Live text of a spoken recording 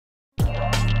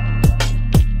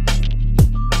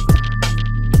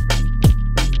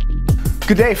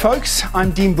Good day, folks.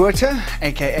 I'm Dean Buerter,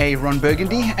 aka Ron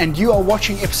Burgundy, and you are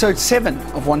watching episode 7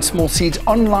 of One Small Seed's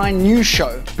online news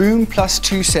show,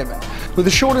 Boom+27. With the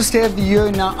shortest day of the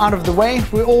year now out of the way,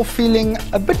 we're all feeling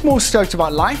a bit more stoked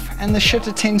about life and the shit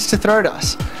it tends to throw at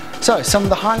us. So, some of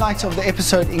the highlights of the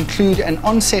episode include an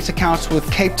on-set account with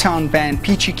Cape Town band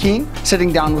Peachy Keen,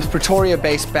 sitting down with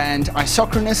Pretoria-based band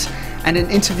Isochronous, and an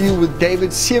interview with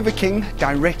David Sieveking,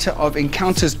 director of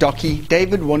Encounters doccie,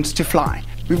 David Wants to Fly.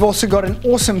 We've also got an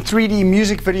awesome 3D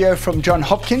music video from Jon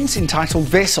Hopkins entitled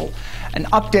Vessel, an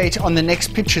update on the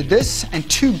next Picture This, and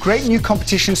 2 great new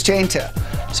competitions to enter.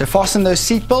 So fasten those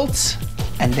seatbelts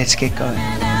and let's get going.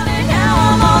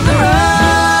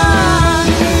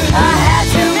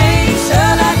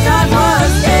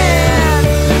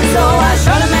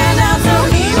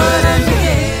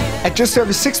 At just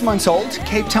over 6 months old,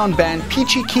 Cape Town band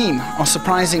Peachy Keen are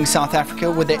surprising South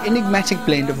Africa with their enigmatic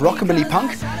blend of rockabilly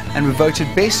punk and were voted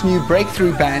Best New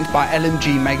Breakthrough Band by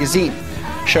LMG magazine.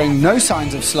 Showing no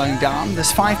signs of slowing down,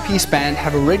 this 5-piece band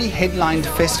have already headlined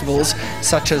festivals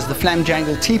such as the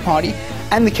Flamjangle Tea Party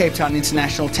and the Cape Town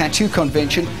International Tattoo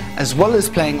Convention, as well as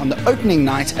playing on the opening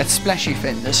night at Splashy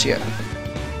Fen this year.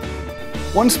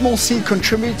 One Small Seed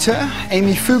contributor,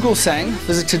 Amy Fugelsang,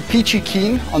 visited Peachy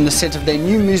Keen on the set of their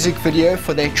new music video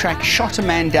for their track Shot a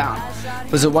Man Down.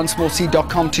 Visit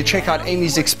onesmallseed.com to check out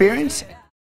Amy's experience.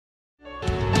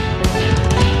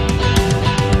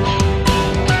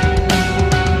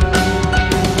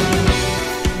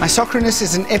 Isochronous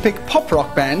is an epic pop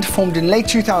rock band formed in late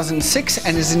 2006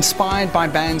 and is inspired by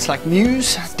bands like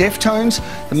Muse, Deftones,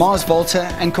 the Mars Volta,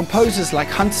 and composers like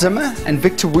Hans Zimmer and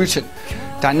Victor Wooten.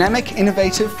 Dynamic,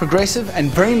 innovative, progressive,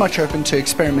 and very much open to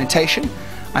experimentation,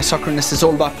 Isochronous is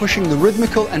all about pushing the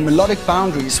rhythmical and melodic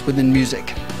boundaries within music.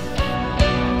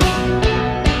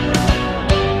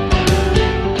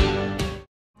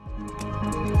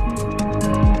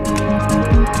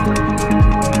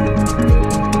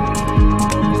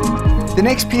 The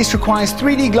next piece requires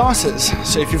 3D glasses,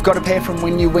 so if you've got a pair from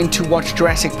when you went to watch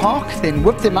Jurassic Park, then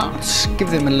whip them out,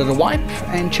 give them a little wipe,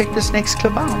 and check this next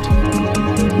clip out.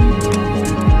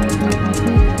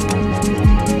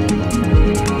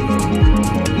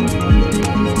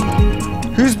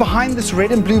 Who's behind this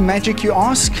red and blue magic, you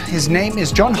ask? His name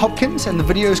is Jon Hopkins, and the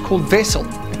video is called Vessel,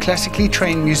 a classically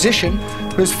trained musician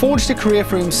who has forged a career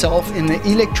for himself in the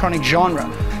electronic genre.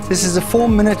 This is a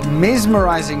 4-minute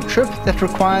mesmerizing trip that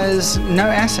requires no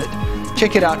acid.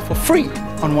 Check it out for free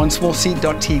on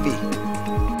onesmallseed.tv.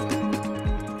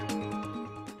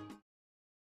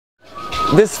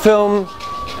 This film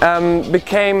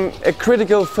became a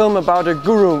critical film about a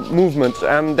guru movement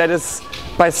that is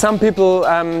by some people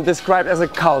described as a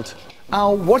cult.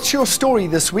 Our What's Your Story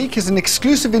this week is an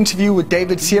exclusive interview with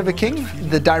David Sieveking,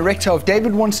 the director of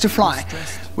David Wants to Fly,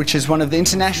 which is one of the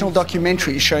international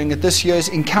documentaries showing at this year's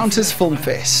Encounters Film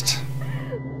Fest.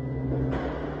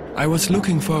 I was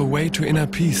looking for a way to inner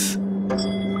peace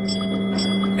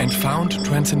and found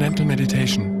transcendental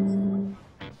meditation.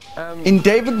 In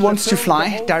David Wants to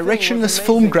Fly, directionless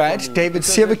film grad David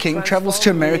Sieveking travels to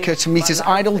America to meet his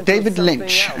idol David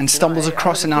Lynch and stumbles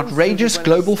across an outrageous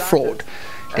global fraud.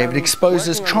 David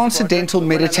exposes transcendental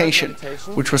meditation,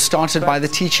 which was started by the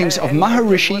teachings of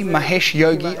Maharishi Mahesh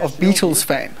Yogi of Beatles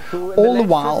fame, all the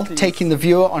while taking the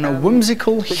viewer on a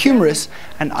whimsical, humorous,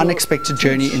 and unexpected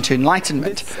journey into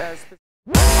enlightenment.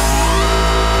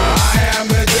 I am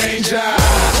the danger.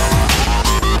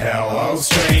 Hello,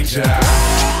 stranger.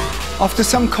 After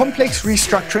some complex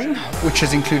restructuring, which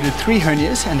has included 3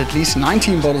 hernias and at least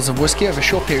 19 bottles of whiskey over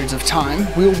short periods of time,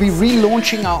 we will be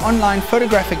relaunching our online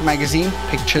photographic magazine,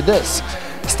 Picture This.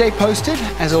 Stay posted,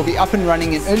 as it will be up and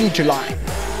running in early July.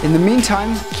 In the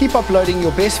meantime, keep uploading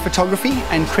your best photography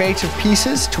and creative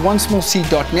pieces to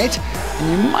onesmallseed.net,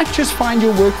 and you might just find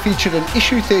your work featured on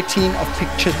issue 13 of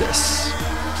Picture This.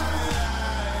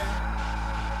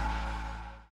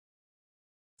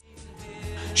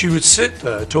 She would sit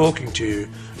there talking to you,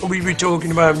 and we'd be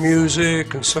talking about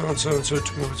music and so on, so on, so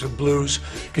on, to a blues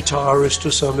guitarist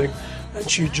or something, and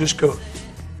she'd just go.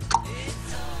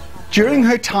 During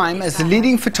her time as the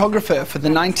leading photographer for the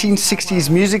 1960s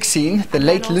music scene, the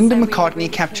late Linda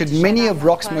McCartney captured many of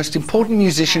rock's most important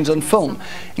musicians on film,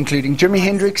 including Jimi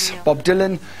Hendrix, Bob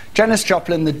Dylan, Janis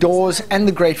Joplin, The Doors, and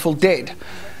the Grateful Dead.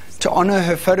 To honor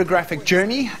her photographic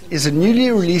journey is a newly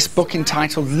released book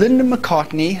entitled Linda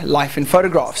McCartney, Life in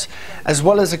Photographs, as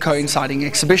well as a coinciding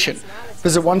exhibition.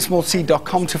 Visit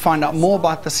onesmallseed.com to find out more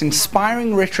about this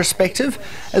inspiring retrospective,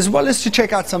 as well as to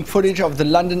check out some footage of the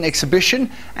London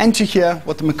exhibition and to hear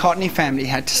what the McCartney family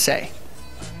had to say.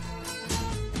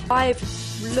 I've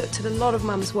looked at a lot of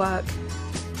Mum's work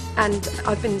and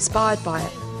I've been inspired by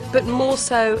it. but more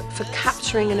so for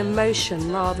capturing an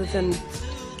emotion rather than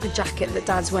a jacket that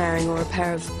Dad's wearing or a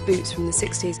pair of boots from the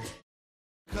 60s.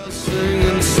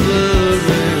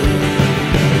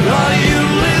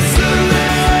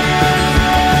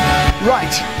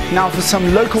 Right, now for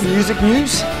some local music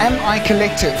news. Am I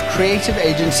Collective creative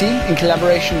agency in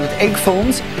collaboration with Egg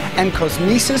Films and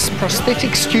Cosmesis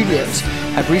Prosthetic Studios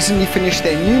have recently finished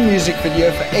their new music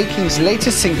video for Aking's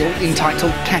latest single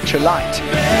entitled Catch a Light.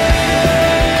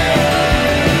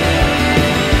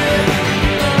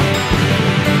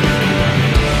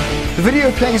 The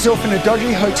video plays off in a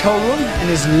dodgy hotel room and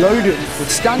is loaded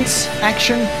with stunts,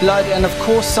 action, blood and of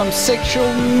course some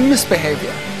sexual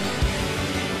misbehavior.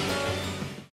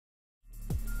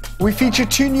 We feature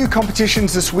 2 new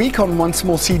competitions this week on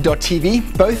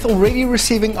onesmallseed.tv, both already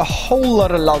receiving a whole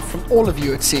lot of love from all of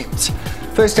you it seems.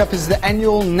 First up is the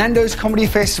annual Nando's Comedy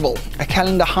Festival, a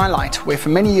calendar highlight where for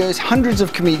many years hundreds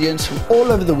of comedians from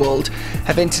all over the world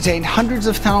have entertained hundreds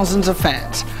of thousands of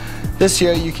fans. This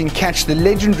year you can catch the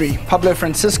legendary Pablo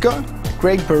Francisco,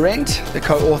 Greg Berent, the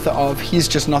co-author of He's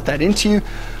Just Not That Into You,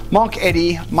 Mark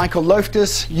Eddy, Michael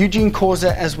Loftus, Eugene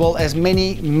Causa, as well as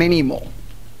many, many more.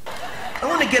 I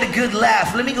want to get a good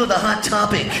laugh. Let me go to the hot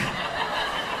topic.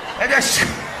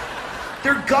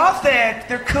 They're gothic.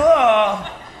 They're cool.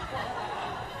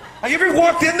 Have you ever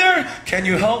walked in there? Can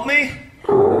you help me?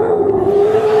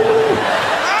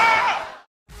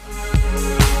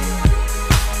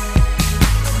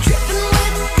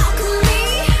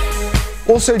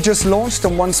 Also just launched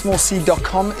on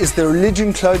onesmallseed.com is the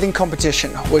Religion Clothing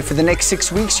Competition, where for the next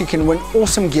 6 weeks you can win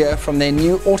awesome gear from their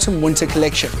new autumn-winter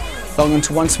collection. Log on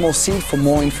to One Small Seed for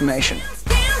more information.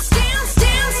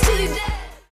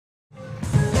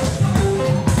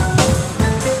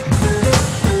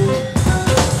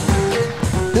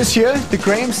 This year, the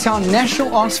Grahamstown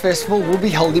National Arts Festival will be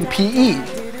held in PE.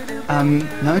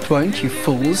 No it won't, you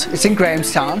fools. It's in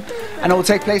Grahamstown and it will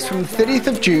take place from the 30th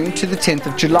of June to the 10th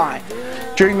of July.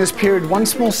 During this period,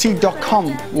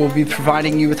 onesmallseed.com will be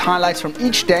providing you with highlights from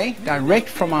each day, direct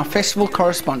from our festival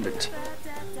correspondent.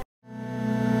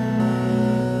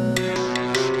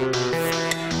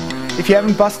 If you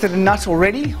haven't busted a nut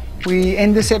already, we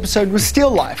end this episode with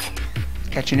Still Life.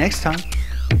 Catch you next time.